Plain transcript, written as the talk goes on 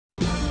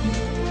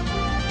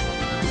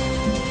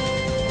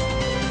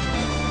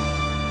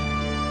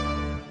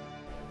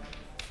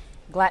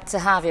Glad to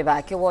have you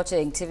back. You're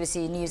watching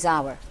TVC News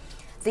Hour.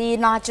 The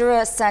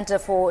Nigeria Center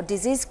for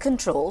Disease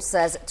Control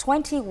says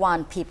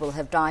 21 people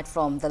have died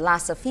from the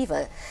Lassa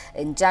fever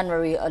in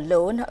January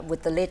alone,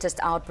 with the latest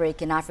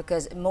outbreak in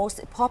Africa's most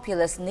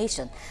populous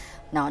nation.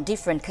 Now,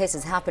 different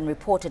cases have been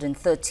reported in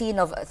 13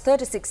 of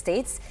 36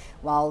 states,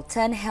 while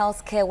 10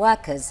 healthcare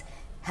workers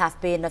have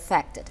been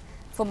affected.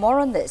 For more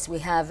on this, we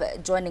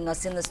have joining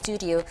us in the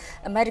studio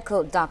a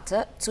medical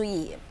doctor,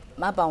 Tuyi.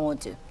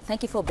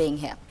 Thank you for being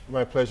here.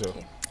 My pleasure.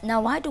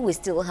 Now, why do we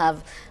still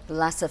have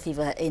Lassa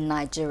fever in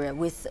Nigeria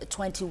with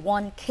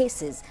 21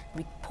 cases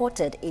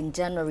reported in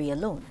January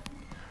alone?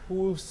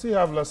 We still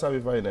have Lassa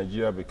fever in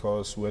Nigeria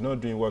because we're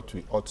not doing what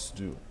we ought to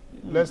do.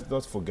 Let's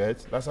not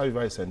forget, Lassa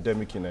fever is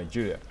endemic in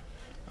Nigeria.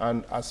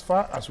 And as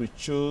far as we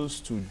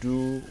choose to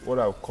do what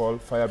I would call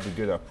fire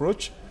brigade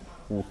approach,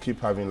 we'll keep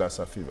having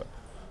Lassa fever.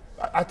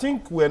 I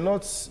think we're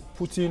not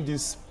putting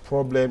this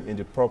problem in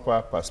the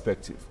proper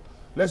perspective.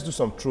 Let's do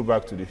some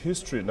throwback to the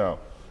history now.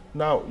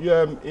 Now,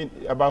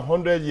 about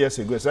 100 years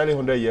ago, exactly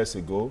 100 years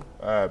ago,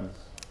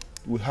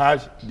 we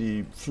had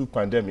the flu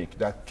pandemic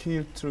that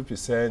killed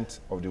 3%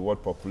 of the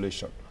world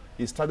population.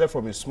 It started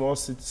from a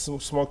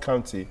small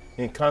county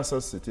in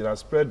Kansas City that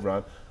spread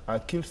around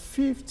and killed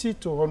 50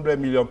 to 100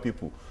 million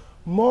people.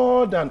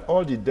 More than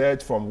all the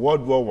dead from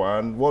World War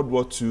I, World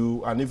War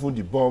II, and even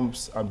the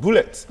bombs and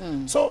bullets.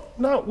 So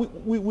now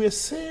we're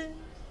seeing,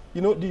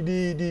 you know,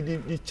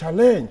 the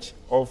challenge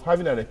of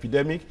having an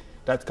epidemic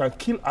that can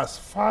kill as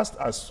fast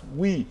as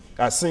we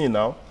are seeing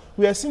now.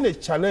 We are seeing a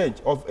challenge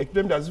of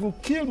epidemic that's even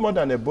killed more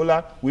than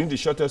Ebola within the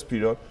shortest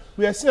period.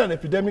 We are seeing an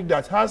epidemic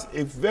that has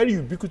a very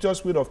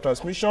ubiquitous way of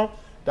transmission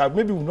that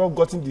maybe we've not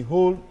gotten the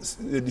whole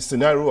the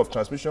scenario of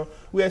transmission.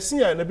 We are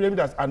seeing an epidemic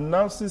that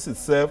announces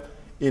itself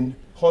in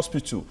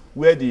hospital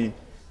where the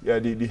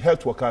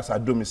health workers are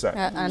domiciled.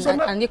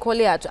 And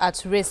equally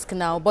at risk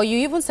now. But you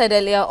even said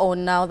earlier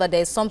on now that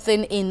there's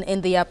something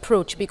in the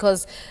approach,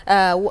 because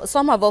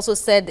some have also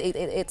said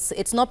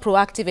it's not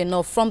proactive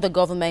enough from the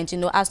government, you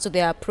know, as to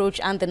their approach,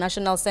 and the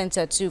National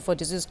Center too for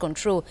Disease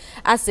Control,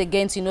 as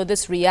against, you know,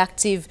 this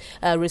reactive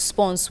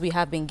response we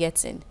have been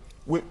getting.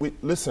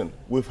 Listen,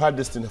 we've had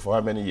this thing for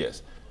how many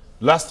years?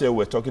 Last year we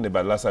were talking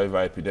about Lassa fever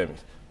epidemic.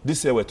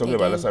 This year we're talking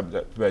about Lassa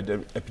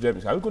fever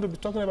epidemic. Are we going to be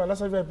talking about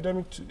Lassa fever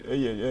epidemic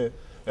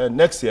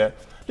next year?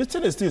 The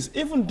thing is this: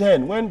 even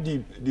then, when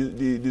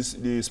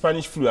the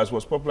Spanish flu, as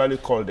was popularly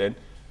called then,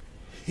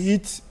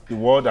 hit the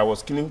world, that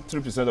was killing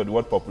 3% of the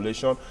world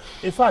population.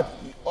 In fact,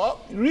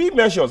 real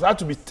measures had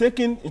to be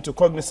taken into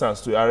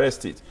cognizance to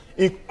arrest it,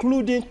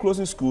 including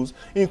closing schools,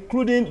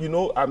 including, you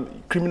know,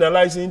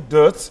 criminalizing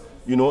dirt,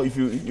 you know,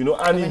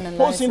 and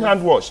imposing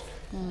hand wash.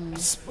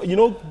 You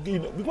know,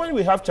 when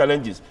we have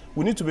challenges,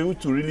 we need to be able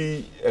to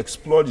really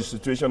explore the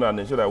situation and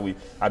ensure that we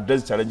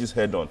address challenges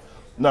head on.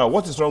 Now,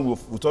 what is wrong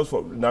with us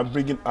for now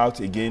bringing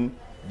out again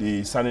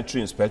the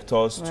sanitary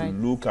inspectors to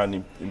look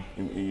and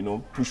you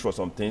know, push for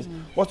some things?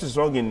 What is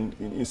wrong in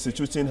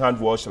instituting hand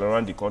wash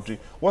around the country?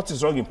 What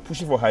is wrong in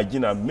pushing for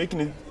hygiene and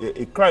making it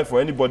a crime for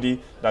anybody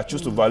that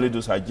chooses to violate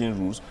those hygiene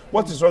rules?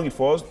 What is wrong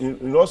for us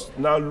in us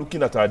now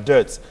looking at our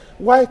dirt?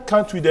 Why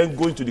can't we then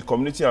go into the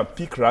community and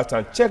pick rats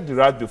and check the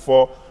rat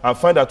before and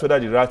find out whether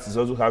the rat is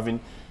also having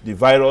the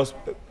virus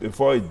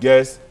before it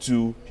gets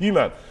to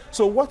human?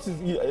 So what is,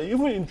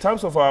 even in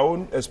terms of our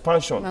own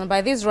expansion? And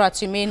by these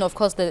rats, you mean, of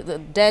course, the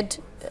dead?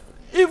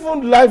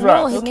 Even live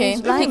rats. Okay.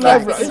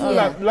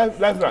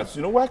 Live rats.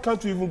 You know, why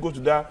can't we even go to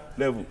that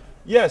level?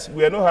 Yes,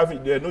 we are not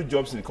having, there are no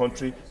jobs in the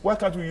country. Why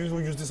can't we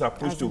use this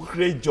approach to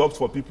create jobs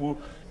for people?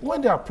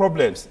 When there are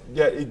problems,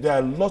 there are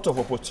a lot of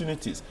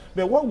opportunities.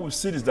 But what we've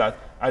seen is that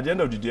at the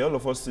end of the day, all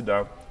of us sit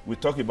down, we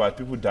talk about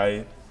people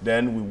dying,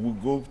 then we will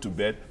go to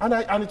bed.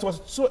 And it was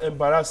so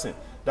embarrassing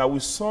that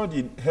we saw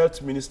the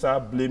health minister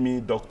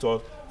blaming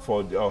doctors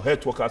for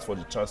health workers for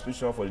the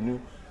transmission for the new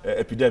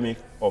epidemic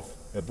of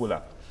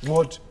Ebola.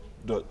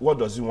 What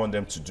does he want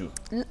them to do?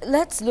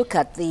 Let's look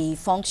at the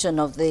function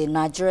of the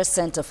Nigeria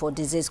Center for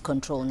Disease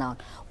Control now.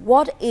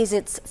 What is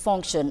its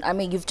function? I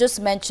mean, you've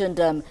just mentioned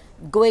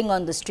going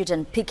on the street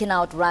and picking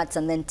out rats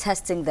and then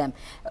testing them.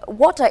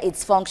 What are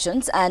its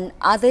functions, and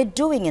are they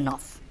doing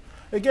enough?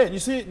 Again, you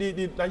see,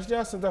 the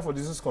Nigeria Center for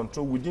Disease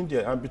Control, within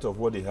the ambit of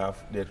what they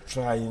have, they're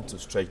trying to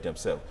stretch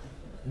themselves.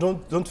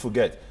 Don't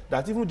forget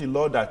that even the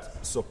law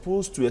that's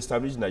supposed to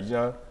establish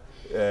Nigeria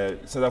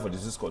Center for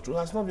Disease Control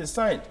has not been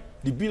signed.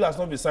 The bill has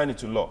not been signed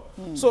into law.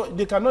 So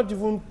they cannot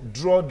even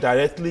draw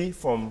directly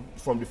from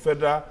the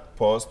federal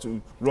purse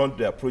to run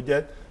their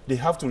project. They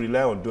have to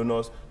rely on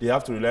donors. They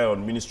have to rely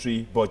on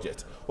ministry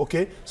budget.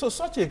 Okay? So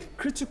such a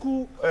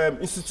critical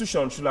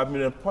institution should have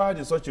been empowered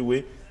in such a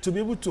way to be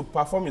able to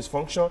perform its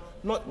function,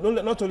 not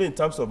only in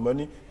terms of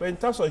money, but in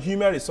terms of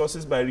human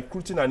resources, by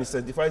recruiting and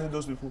incentivizing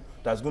those people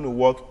that's going to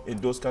work in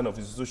those kind of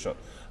institutions.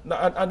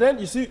 Now, and then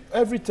you see,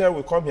 every time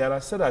we come here, and I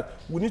said that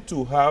we need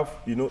to have,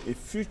 you know, a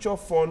future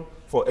fund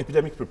for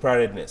epidemic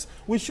preparedness.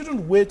 We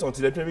shouldn't wait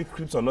until the epidemic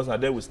creeps on us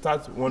and then we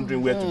start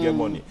wondering where to get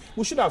money.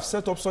 We should have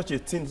set up such a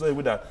thing so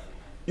that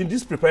in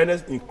this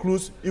preparedness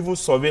includes even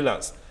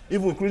surveillance.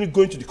 even including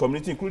going to the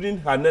community, including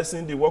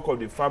harnessing the work of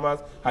the farmers,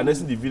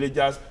 harnessing the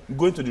villagers,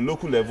 going to the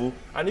local level,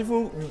 and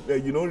even,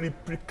 you know,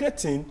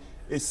 replicating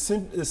a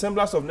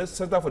semblance of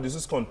Center for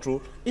Disease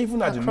Control,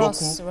 even at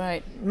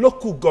the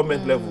local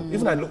government level.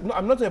 Even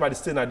I'm not talking about the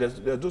state, now there's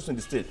those in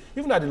the state.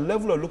 Even at the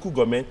level of local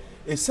government,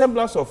 a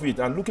semblance of it,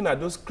 and looking at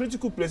those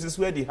critical places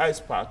where the high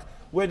spark,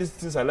 where these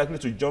things are likely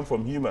to jump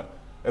from human,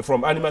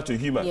 from animal to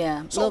human.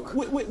 Yeah. So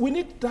we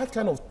need that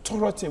kind of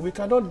thorough thing. We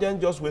cannot then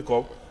just wake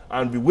up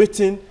and be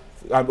waiting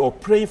or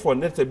praying for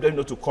next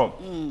epidemic to come.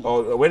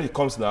 Or when it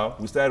comes now,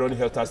 we start running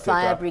health shelter,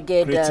 fire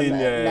brigade creating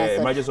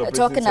emergency operating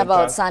talking center.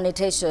 about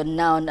sanitation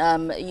now,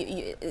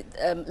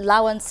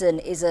 Lawanson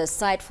is a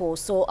site for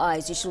sore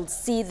eyes. You should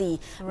see the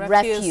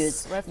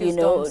refuse you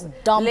know,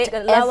 dumped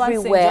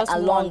everywhere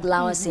along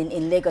Lawanson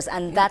in Lagos,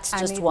 and that's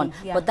just one.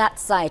 Yeah. But that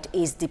site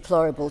is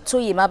deplorable.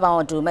 Tuyi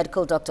Mabawandu,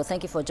 medical doctor,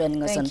 thank you for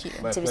joining us on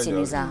TVC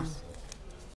News Hour.